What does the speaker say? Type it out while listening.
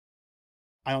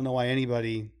I don't know why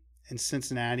anybody in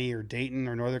Cincinnati or Dayton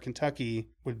or Northern Kentucky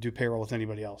would do payroll with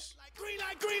anybody else. Green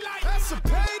light. That's a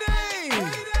payday.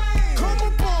 Come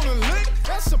up on a lick.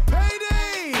 That's a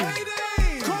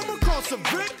payday. Come across a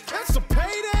brick. That's a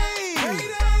payday.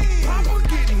 Papa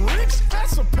getting rich.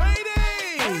 That's a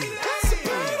payday. That's a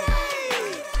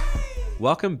payday.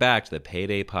 Welcome back to the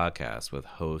Payday Podcast with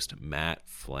host Matt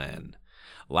Flynn.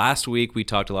 Last week, we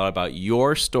talked a lot about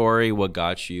your story, what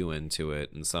got you into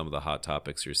it, and some of the hot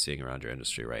topics you're seeing around your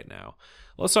industry right now.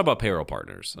 Let's talk about Payroll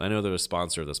Partners. I know they're a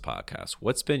sponsor of this podcast.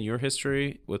 What's been your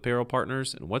history with Payroll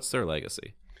Partners, and what's their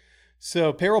legacy?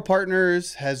 So Payroll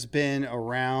Partners has been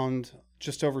around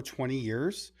just over 20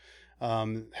 years,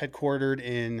 headquartered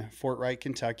in Fort Wright,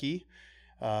 Kentucky.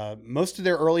 Most of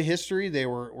their early history, they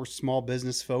were small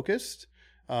business focused.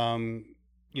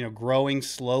 Growing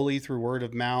slowly through word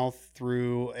of mouth,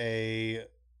 through a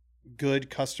good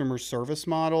customer service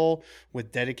model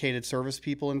with dedicated service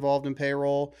people involved in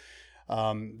payroll.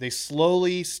 They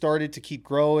slowly started to keep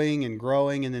growing, and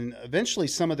then eventually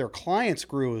some of their clients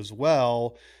grew as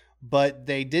well, but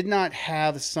they did not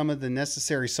have some of the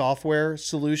necessary software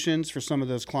solutions for some of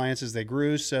those clients as they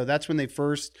grew. So that's when they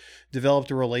first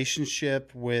developed a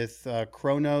relationship with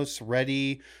Kronos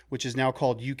Ready, which is now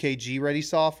called UKG Ready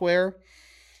Software.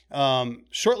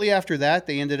 Shortly after that,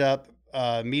 they ended up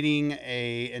meeting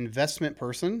a investment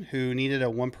person who needed a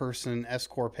one-person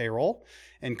S-Corp payroll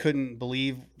and couldn't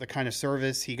believe the kind of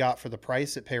service he got for the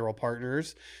price at Payroll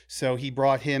Partners. So he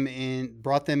brought them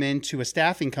into a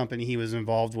staffing company he was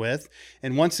involved with,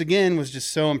 and once again was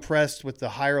just so impressed with the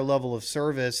higher level of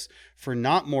service for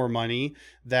not more money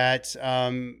that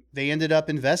they ended up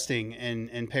investing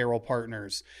in Payroll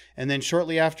Partners. And then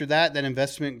shortly after that, that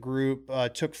investment group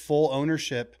took full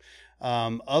ownership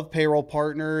of Payroll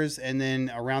Partners. And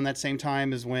then around that same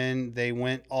time is when they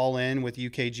went all in with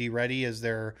UKG Ready as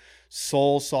their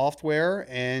sole software.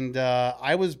 And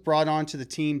I was brought onto the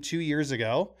team 2 years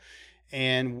ago,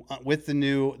 and with the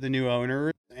new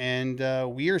owner.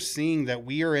 And we are seeing that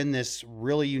we are in this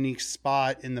really unique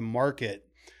spot in the market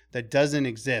that doesn't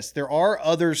exist. There are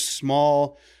other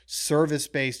small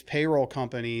service-based payroll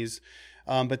companies,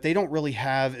 but they don't really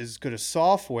have as good a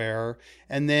software.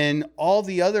 And then all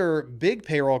the other big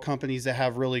payroll companies that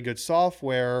have really good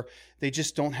software, they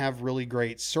just don't have really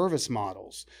great service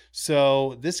models.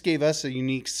 So this gave us a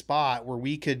unique spot where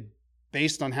we could,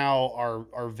 based on how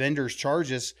our vendors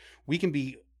charge us, we can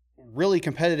be really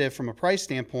competitive from a price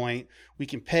standpoint. We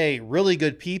can pay really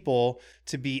good people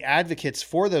to be advocates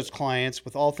for those clients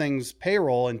with all things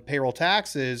payroll and payroll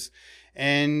taxes.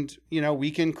 And,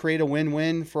 we can create a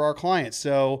win-win for our clients.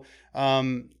 So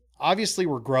obviously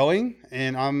we're growing,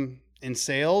 and I'm in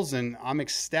sales, and I'm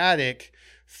ecstatic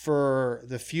for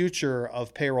the future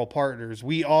of Payroll Partners.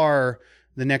 We are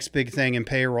the next big thing in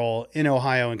payroll in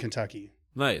Ohio and Kentucky.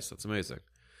 Nice. That's amazing.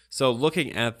 So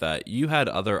looking at that, you had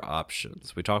other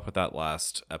options. We talked about that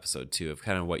last episode too, of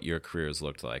kind of what your careers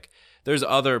looked like. There's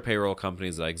other payroll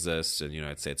companies that exist in the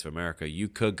United States of America. You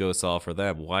could go sell for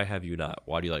them. Why have you not?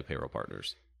 Why do you like Payroll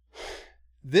Partners?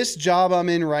 This job I'm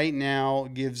in right now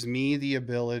gives me the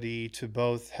ability to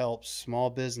both help small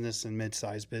business and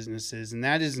mid-sized businesses. And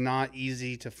that is not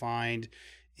easy to find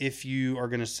if you are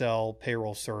going to sell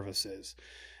payroll services.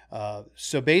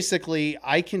 So basically,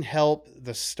 I can help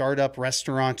the startup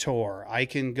restaurateur. I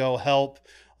can go help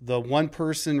the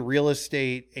one-person real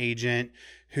estate agent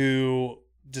who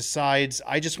decides,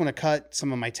 I just want to cut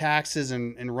some of my taxes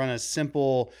and run a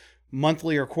simple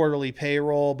monthly or quarterly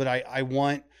payroll, but I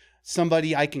want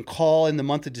somebody I can call in the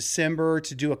month of December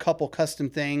to do a couple custom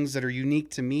things that are unique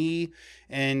to me.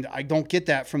 And I don't get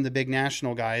that from the big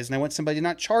national guys. And I want somebody to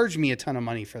not charge me a ton of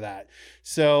money for that.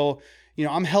 So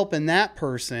I'm helping that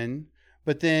person,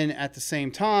 but then at the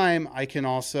same time, I can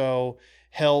also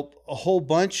help a whole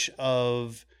bunch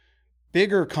of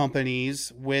bigger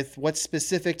companies with what's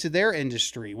specific to their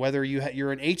industry, whether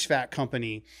you're an HVAC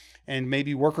company and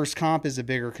maybe workers' comp is a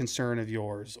bigger concern of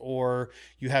yours, or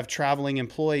you have traveling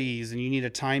employees and you need a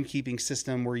timekeeping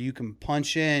system where you can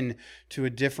punch in to a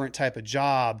different type of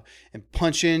job and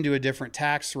punch into a different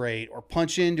tax rate or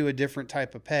punch into a different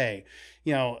type of pay.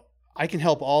 I can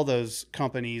help all those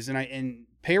companies, and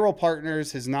Payroll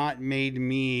Partners has not made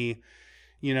me,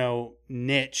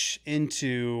 niche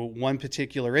into one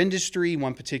particular industry,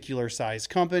 one particular size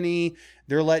company.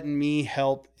 They're letting me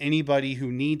help anybody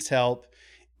who needs help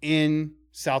in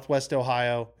Southwest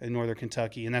Ohio and Northern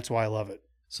Kentucky, and that's why I love it.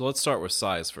 So let's start with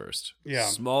size first. Yeah.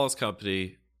 Smallest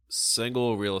company,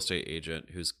 single real estate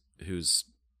agent who's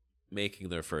making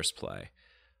their first play.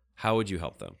 How would you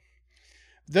help them?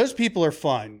 Those people are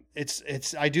fun.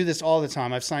 I do this all the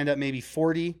time. I've signed up maybe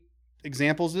 40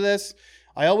 examples of this.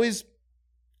 I always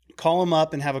call them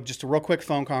up and have just a real quick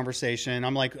phone conversation.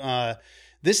 I'm like,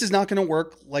 this is not going to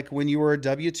work like when you were a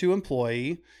W-2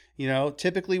 employee.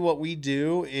 Typically what we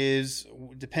do is,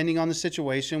 depending on the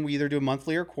situation, we either do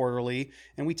monthly or quarterly,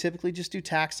 and we typically just do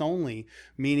tax only,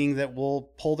 meaning that we'll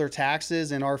pull their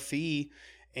taxes and our fee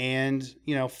and,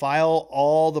 file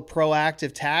all the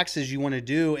proactive taxes you want to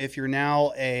do if you're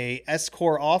now a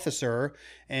S-Corp officer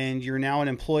and you're now an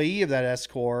employee of that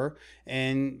S-Corp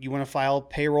and you want to file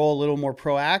payroll a little more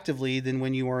proactively than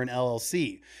when you were an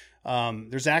LLC.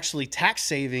 There's actually tax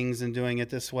savings in doing it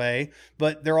this way,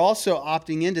 but they're also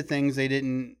opting into things they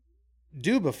didn't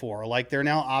do before. Like they're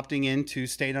now opting into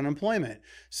state unemployment.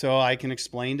 So I can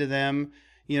explain to them,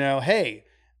 hey,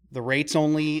 the rate's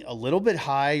only a little bit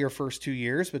high your first 2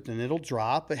 years, but then it'll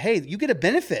drop. But hey, you get a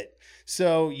benefit.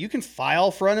 So you can file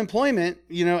for unemployment,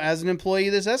 as an employee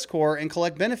of this S-Corp and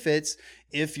collect benefits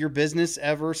if your business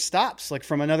ever stops, like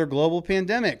from another global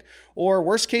pandemic. Or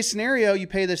worst case scenario, you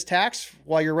pay this tax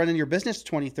while you're running your business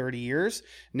 20, 30 years.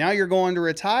 Now you're going to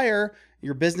retire,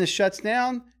 your business shuts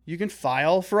down, you can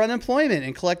file for unemployment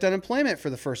and collect unemployment for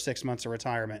the first 6 months of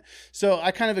retirement. So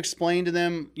I kind of explained to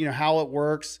them, how it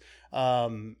works.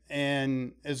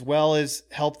 And as well as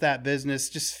help that business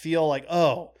just feel like,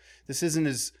 oh, this isn't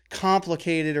as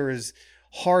complicated or as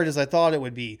hard as I thought it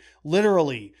would be.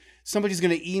 Literally, somebody's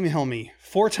going to email me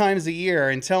 4 times a year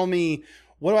and tell me,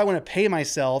 what do I want to pay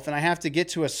myself? And I have to get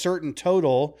to a certain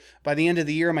total by the end of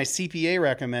the year my CPA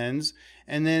recommends.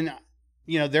 And then,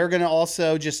 they're going to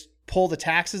also just pull the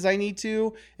taxes I need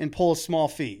to and pull a small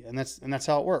fee. And that's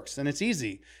how it works. And it's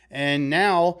easy. And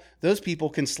now those people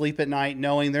can sleep at night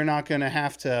knowing they're not going to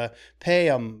have to pay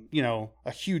them,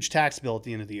 a huge tax bill at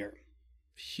the end of the year.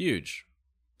 Huge.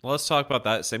 Well, let's talk about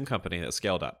that same company that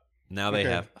scaled up. Now they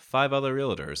have 5 other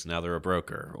realtors. Now they're a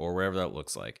broker or wherever that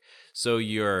looks like. So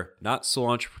you're not sole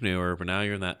entrepreneur, but now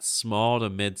you're in that small to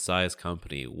mid-sized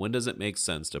company. When does it make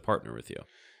sense to partner with you?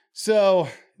 So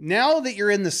now that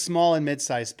you're in the small and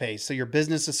mid-sized space, so your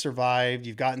business has survived,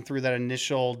 you've gotten through that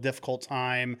initial difficult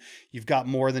time, you've got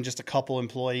more than just a couple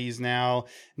employees now.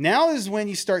 Now is when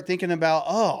you start thinking about,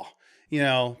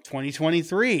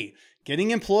 2023,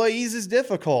 getting employees is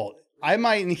difficult. I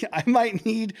might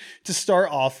need to start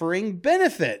offering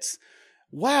benefits.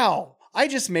 Wow, I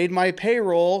just made my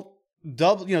payroll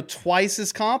twice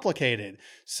as complicated.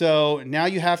 So now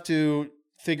you have to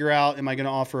figure out, am I going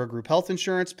to offer a group health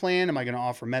insurance plan? Am I going to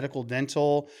offer medical,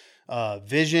 dental,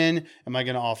 vision? Am I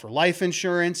going to offer life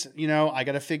insurance? I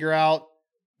got to figure out,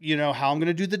 how I'm going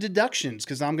to do the deductions,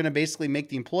 because I'm going to basically make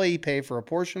the employee pay for a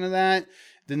portion of that.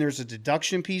 Then there's a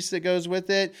deduction piece that goes with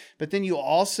it. But then you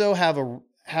also have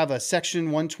a Section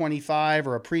 125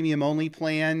 or a premium only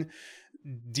plan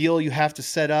deal you have to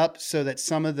set up so that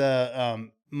some of the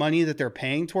money that they're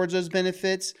paying towards those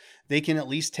benefits, they can at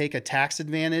least take a tax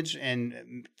advantage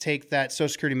and take that Social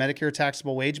Security Medicare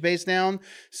taxable wage base down.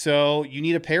 So you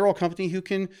need a payroll company who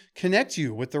can connect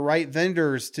you with the right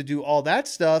vendors to do all that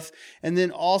stuff. And then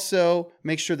also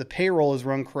make sure the payroll is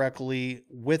run correctly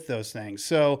with those things.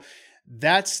 So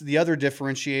that's the other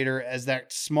differentiator as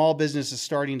that small business is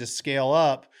starting to scale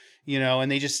up,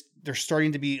 and they're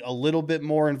starting to be a little bit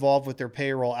more involved with their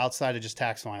payroll outside of just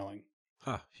tax filing.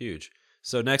 Huge.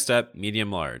 So next up,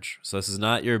 medium large. So this is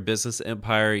not your business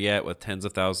empire yet with tens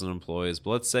of thousands of employees,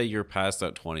 but let's say you're past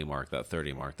that 20 mark, that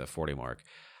 30 mark, that 40 mark.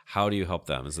 How do you help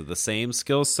them? Is it the same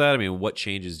skill set? I mean, what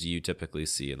changes do you typically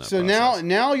see in that process? So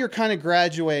now you're kind of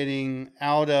graduating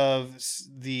out of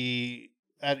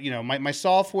my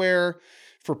software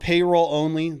for payroll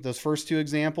only, those first 2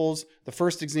 examples. The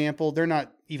first example, they're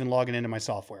not even logging into my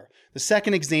software. The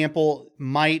second example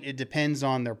it depends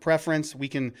on their preference. We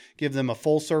can give them a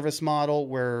full service model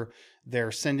where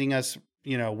they're sending us,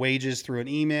 wages through an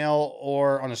email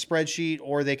or on a spreadsheet,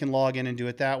 or they can log in and do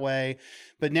it that way.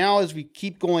 But now as we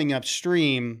keep going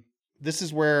upstream, this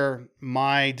is where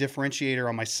my differentiator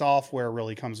on my software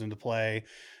really comes into play.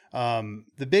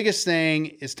 The biggest thing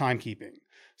is timekeeping.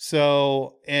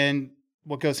 So, and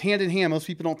what goes hand in hand, most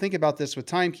people don't think about this with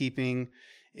timekeeping,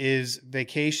 is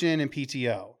vacation and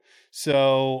PTO.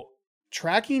 So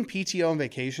tracking PTO and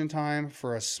vacation time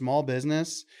for a small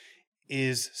business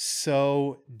is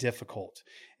so difficult.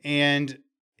 And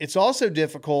it's also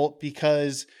difficult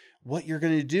because what you're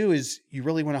going to do is you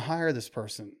really want to hire this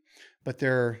person, but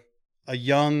they're a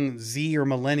young Z or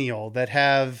millennial that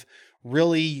have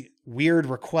really weird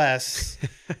requests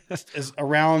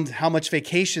around how much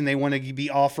vacation they want to be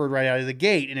offered right out of the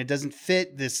gate. And it doesn't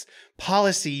fit this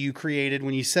policy you created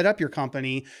when you set up your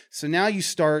company. So now you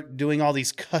start doing all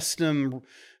these custom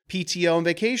PTO and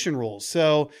vacation rules.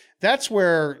 So that's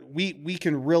where we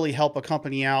can really help a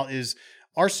company out, is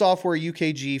our software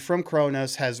UKG from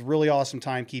Kronos has really awesome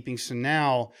timekeeping. So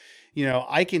now,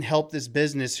 I can help this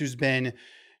business who's been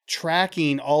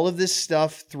tracking all of this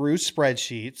stuff through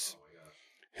spreadsheets,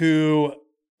 who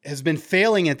has been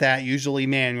failing at that usually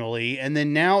manually. And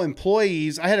then now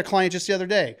employees, I had a client just the other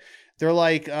day. They're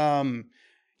like, I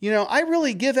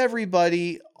really give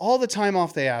everybody all the time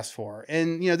off they ask for.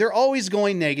 And, they're always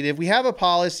going negative. We have a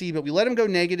policy, but we let them go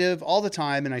negative all the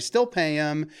time and I still pay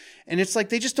them. And it's like,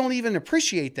 they just don't even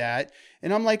appreciate that.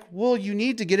 And I'm like, well, you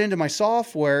need to get into my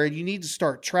software and you need to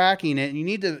start tracking it. And you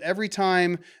need to, every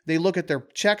time they look at their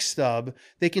check stub,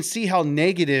 they can see how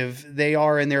negative they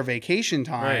are in their vacation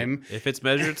time. Right. If it's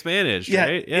measured, it's managed, yeah,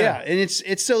 right? Yeah. And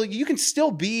it's so you can still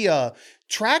be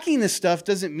tracking this stuff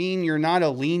doesn't mean you're not a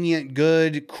lenient,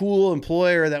 good, cool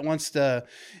employer that wants to,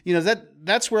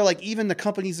 that's where like even the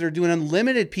companies that are doing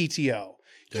unlimited PTO,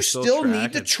 you still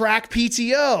need to track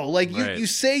PTO. Like you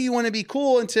say you want to be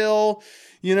cool until,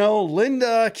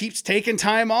 Linda keeps taking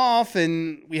time off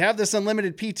and we have this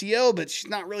unlimited PTO, but she's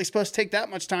not really supposed to take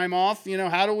that much time off.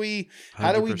 How do we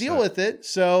deal with it?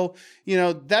 So,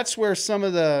 that's where some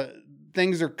of the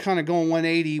things are kind of going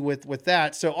 180 with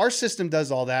that. So our system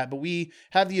does all that, but we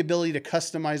have the ability to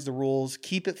customize the rules,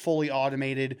 keep it fully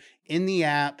automated in the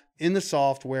app, in the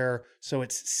software. So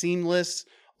it's seamless.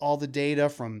 All the data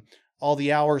from all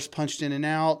the hours punched in and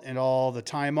out and all the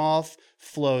time off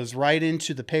flows right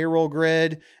into the payroll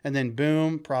grid. And then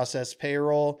boom, process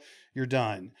payroll, you're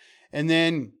done. And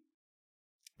then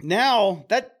now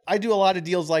that I do a lot of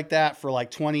deals like that for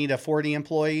like 20 to 40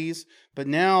 employees, but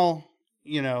now,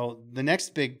 the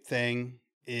next big thing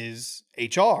is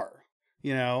HR,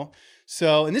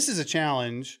 So, and this is a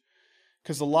challenge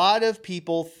because a lot of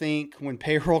people think when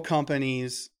payroll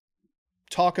companies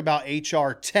talk about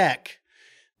HR tech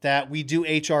that we do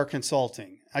HR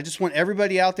consulting. I just want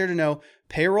everybody out there to know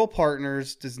Payroll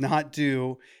Partners does not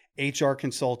do HR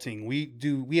consulting.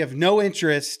 We have no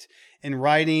interest in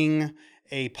writing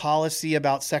a policy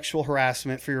about sexual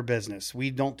harassment for your business.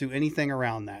 We don't do anything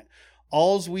around that.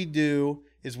 Alls we do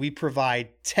is we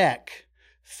provide tech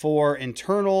for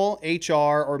internal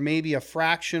HR or maybe a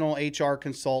fractional HR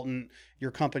consultant your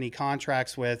company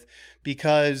contracts with,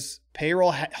 because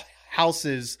payroll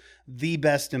houses the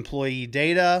best employee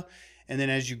data. And then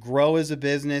as you grow as a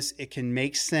business, it can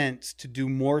make sense to do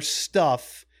more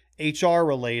stuff HR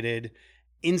related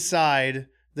inside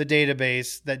the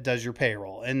database that does your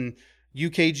payroll. And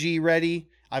UKG ready,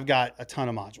 I've got a ton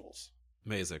of modules.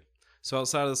 Amazing. So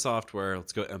outside of the software,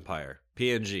 let's go Empire,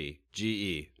 P&G,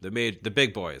 GE, the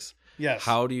big boys. Yes.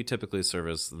 How do you typically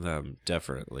service them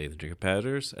differently than your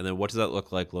competitors? And then what does that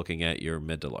look like looking at your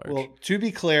mid to large? Well, to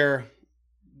be clear,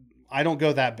 I don't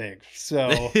go that big.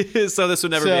 So so this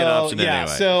would never be an option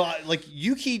anyway. So like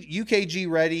UKG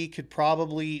Ready could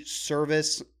probably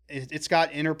service, it's got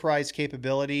enterprise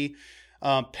capability.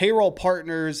 Payroll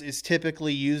Partners is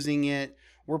typically using it.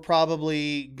 We're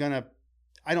probably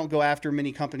I don't go after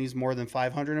many companies more than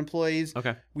 500 employees.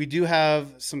 Okay. We do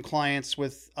have some clients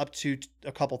with up to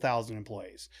a couple thousand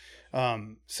employees.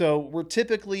 So we're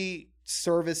typically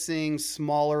servicing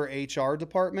smaller HR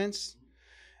departments.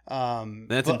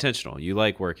 That's intentional. You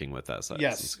like working with that size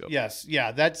and scope. Yes.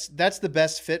 Yeah. That's the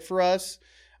best fit for us.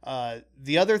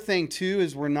 The other thing too,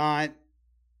 is we're not,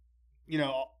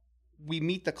 we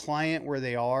meet the client where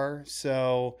they are.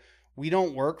 So we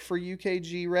don't work for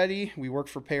UKG Ready. We work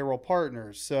for Payroll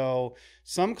Partners. So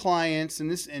some clients, and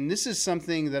this is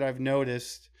something that I've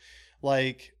noticed,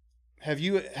 like, have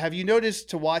you noticed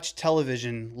to watch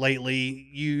television lately?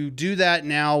 You do that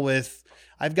now with,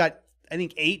 I've got, I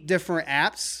think 8 different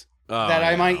apps that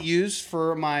I might use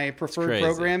for my preferred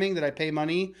programming that I pay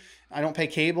money. I don't pay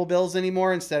cable bills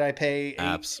anymore. Instead, I pay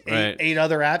eight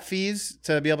other app fees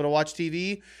to be able to watch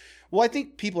TV. Well, I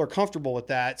think people are comfortable with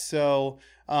that. So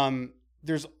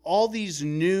there's all these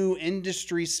new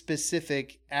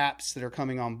industry-specific apps that are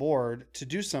coming on board to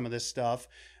do some of this stuff.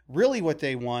 Really what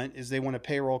they want is they want a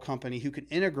payroll company who can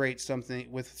integrate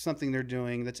something with something they're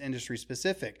doing that's industry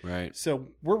specific. Right. So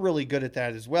we're really good at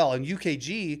that as well. And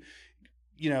UKG,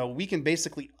 we can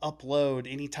basically upload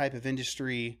any type of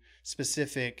industry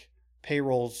specific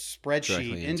payroll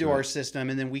spreadsheet into our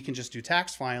system, and then we can just do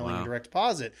tax filing and direct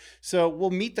deposit. So we'll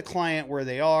meet the client where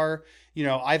they are.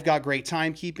 I've got great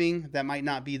timekeeping. That might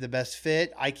not be the best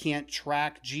fit. I can't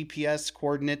track GPS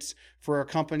coordinates for a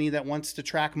company that wants to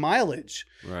track mileage.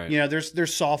 Right. There's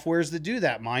softwares that do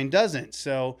that. Mine doesn't.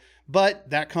 So, but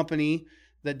that company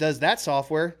that does that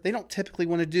software, they don't typically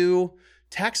want to do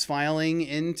tax filing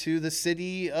into the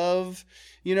city of,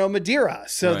 Madeira.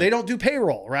 So they don't do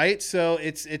payroll, right? So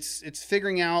it's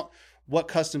figuring out what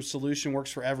custom solution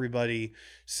works for everybody.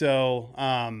 So,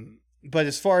 But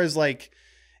as far as like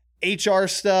HR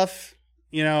stuff,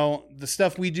 the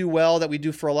stuff we do well that we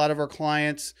do for a lot of our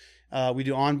clients, we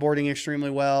do onboarding extremely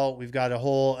well. We've got a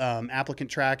whole applicant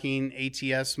tracking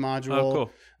ATS module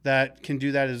that can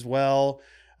do that as well.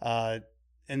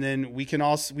 And then we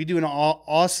do an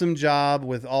awesome job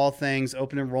with all things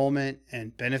open enrollment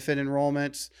and benefit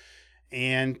enrollments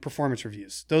and performance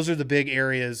reviews. Those are the big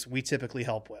areas we typically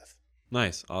help with.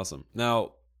 Nice. Awesome.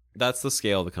 Now, that's the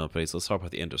scale of the company. So let's talk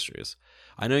about the industries.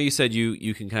 I know you said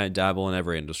you can kind of dabble in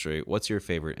every industry. What's your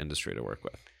favorite industry to work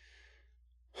with?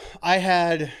 I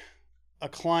had a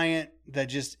client that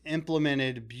just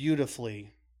implemented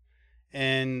beautifully,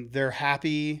 and they're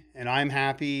happy and I'm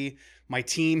happy. My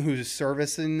team who's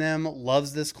servicing them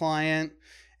loves this client.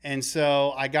 And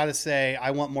so I got to say,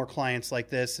 I want more clients like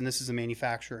this. And this is a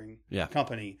manufacturing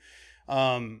company.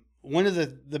 One of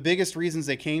the biggest reasons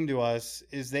they came to us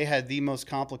is they had the most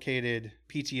complicated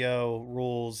PTO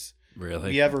rules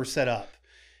we ever set up.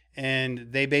 And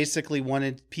they basically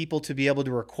wanted people to be able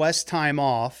to request time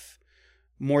off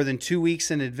more than 2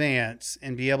 weeks in advance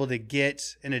and be able to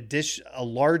get a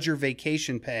larger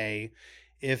vacation pay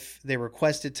if they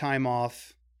requested time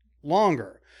off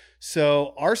longer.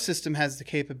 So our system has the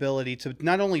capability to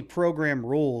not only program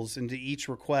rules into each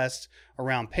request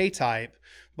around pay type,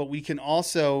 but we can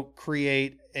also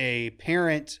create a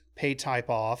parent pay type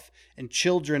off and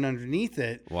children underneath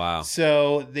it. Wow.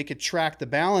 So they could track the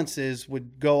balances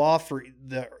would go off for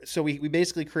so we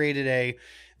basically created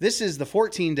this is the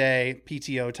 14-day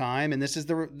PTO time, and this is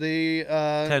the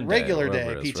regular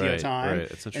day PTO time.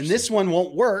 Right. And this one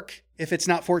won't work if it's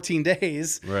not 14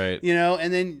 days. Right.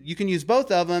 And then you can use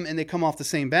both of them and they come off the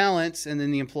same balance, and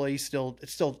then the employee still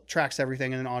tracks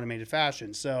everything in an automated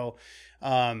fashion. So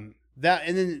and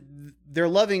then they're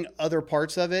loving other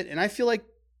parts of it. And I feel like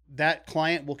that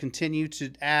client will continue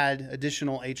to add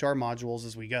additional HR modules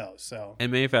as we go. So,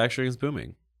 and manufacturing is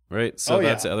booming. Right. So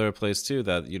that's the other place too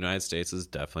that the United States is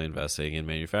definitely investing in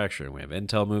manufacturing. We have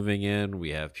Intel moving in, we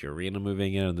have Purina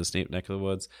moving in this neck of the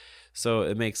woods. So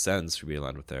it makes sense to be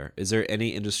aligned with there. Is there any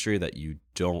industry that you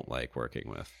don't like working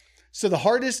with? So the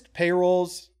hardest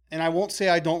payrolls, and I won't say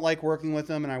I don't like working with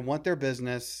them and I want their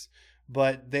business,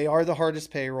 but they are the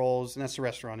hardest payrolls, and that's the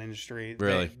restaurant industry.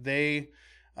 Really? They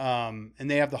and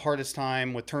they have the hardest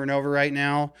time with turnover right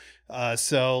now.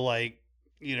 So like,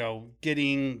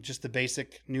 getting just the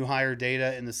basic new hire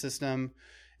data in the system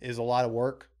is a lot of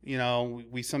work.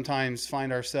 We sometimes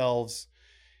find ourselves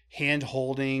hand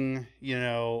holding,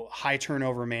 high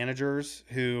turnover managers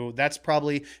who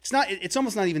it's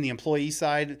almost not even the employee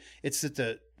side. It's that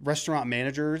the restaurant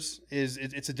managers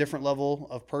it's a different level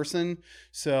of person.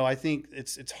 So I think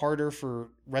it's harder for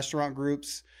restaurant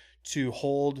groups to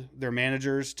hold their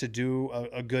managers to do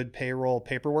a good payroll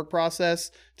paperwork process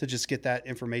to just get that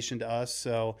information to us.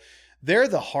 So they're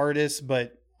the hardest,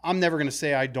 but I'm never going to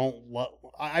say I don't love.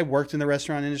 I worked in the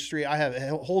restaurant industry. It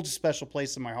holds a special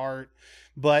place in my heart,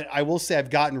 but I will say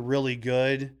I've gotten really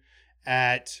good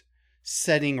at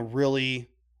setting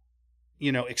really,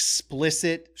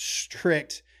 explicit,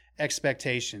 strict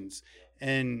expectations.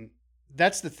 And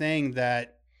that's the thing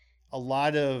that a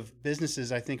lot of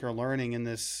businesses, I think, are learning in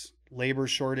this labor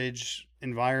shortage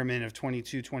environment of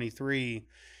 22, 23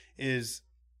 is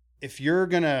if you're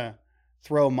going to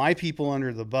throw my people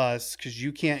under the bus because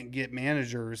you can't get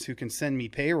managers who can send me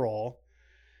payroll,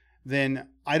 then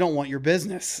I don't want your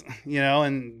business,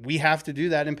 and we have to do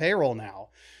that in payroll now.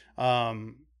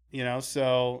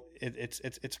 So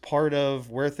it's part of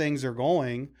where things are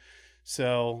going.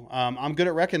 So I'm good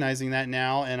at recognizing that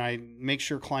now, and I make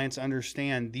sure clients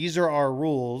understand these are our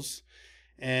rules,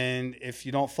 and if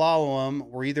you don't follow them,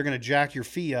 we're either going to jack your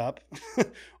fee up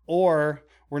or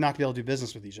we're not going to be able to do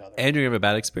business with each other. And you're going to have a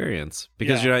bad experience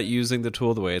because you're not using the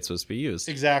tool the way it's supposed to be used.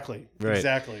 Exactly. Right.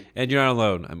 Exactly. And you're not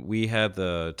alone. We had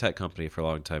the tech company for a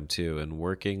long time too, and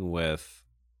working with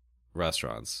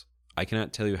restaurants. I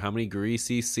cannot tell you how many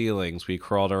greasy ceilings we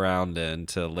crawled around in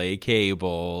to lay cable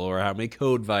or how many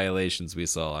code violations we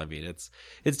saw. I mean,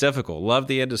 it's difficult. Love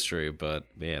the industry, but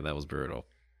man, that was brutal.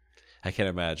 I can't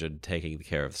imagine taking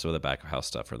care of some of the back of house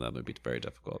stuff for them. It would be very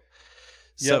difficult.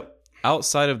 So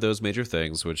outside of those major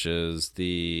things, which is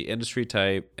the industry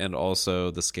type and also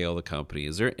the scale of the company,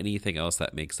 is there anything else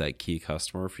that makes that key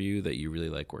customer for you that you really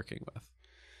like working with?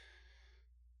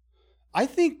 I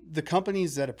think the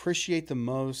companies that appreciate the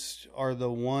most are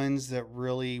the ones that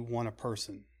really want a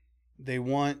person. They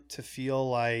want to feel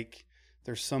like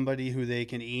there's somebody who they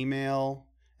can email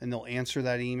and they'll answer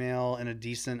that email in a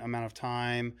decent amount of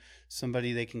time,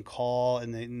 somebody they can call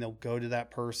and they'll go to that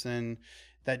person,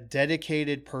 that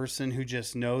dedicated person who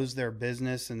just knows their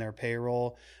business and their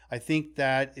payroll. I think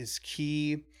that is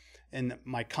key. and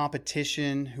my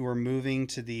competition who are moving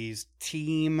to these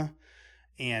team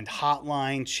and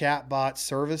hotline chatbot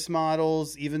service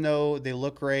models, even though they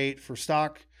look great for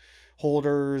stock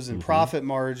holders and profit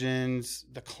margins,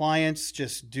 the clients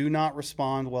just do not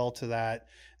respond well to that.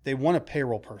 They want a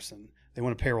payroll person. They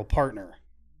want a payroll partner.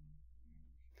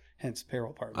 Hence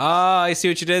payroll partner. Ah, I see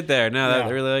what you did there. No, I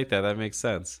really like that. That makes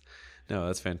sense. No,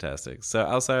 that's fantastic. So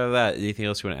outside of that, anything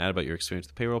else you want to add about your experience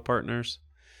with payroll partners?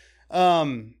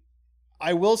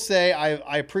 I will say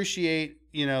I appreciate,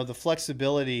 the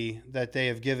flexibility that they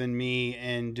have given me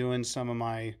in doing some of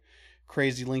my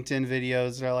crazy LinkedIn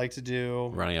videos that I like to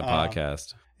do. Running a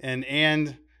podcast.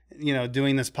 And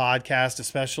doing this podcast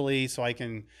especially, so I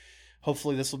can,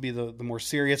 hopefully this will be the more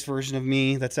serious version of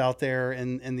me that's out there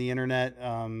in the internet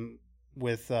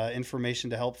with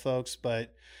information to help folks.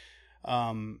 But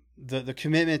the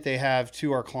commitment they have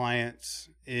to our clients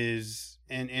is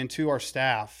and to our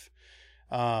staff.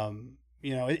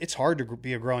 It's hard to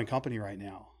be a growing company right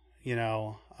now. You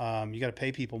got to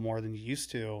pay people more than you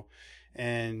used to,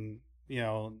 and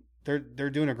they're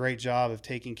doing a great job of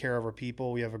taking care of our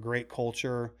people. We have a great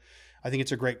culture. I think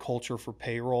it's a great culture for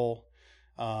payroll.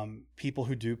 People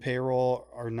who do payroll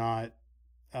are not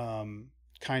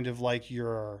kind of like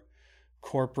your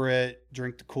corporate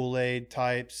drink the Kool-Aid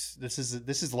types. This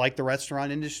is like the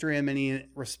restaurant industry in many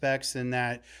respects, in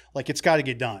that like it's got to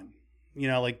get done.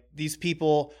 Like these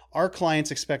people, our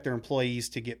clients expect their employees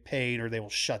to get paid or they will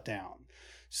shut down.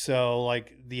 So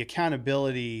like the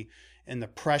accountability and the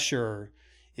pressure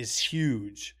is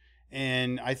huge.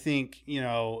 And I think,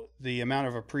 the amount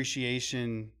of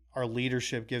appreciation our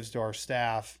leadership gives to our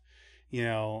staff,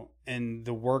 and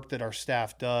the work that our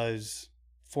staff does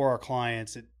for our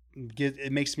clients,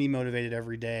 it makes me motivated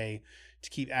every day to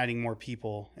keep adding more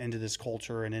people into this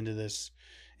culture and into this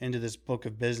book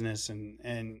of business.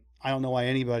 And I don't know why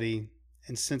anybody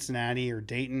in Cincinnati or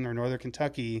Dayton or Northern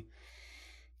Kentucky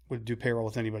would do payroll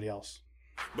with anybody else.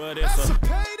 But it's a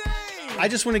payday. I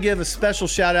just want to give a special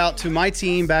shout out to my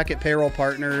team back at Payroll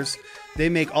Partners. They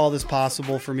make all this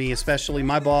possible for me, especially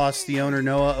my boss, the owner,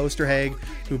 Noah Osterhage,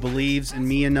 who believes in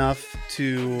me enough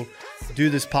to do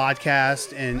this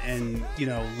podcast and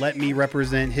let me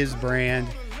represent his brand.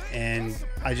 And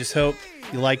I just hope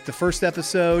you liked the first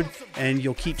episode and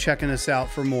you'll keep checking us out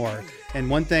for more. And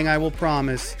one thing I will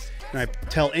promise, and I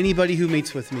tell anybody who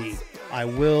meets with me, I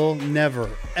will never,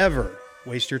 ever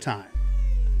waste your time.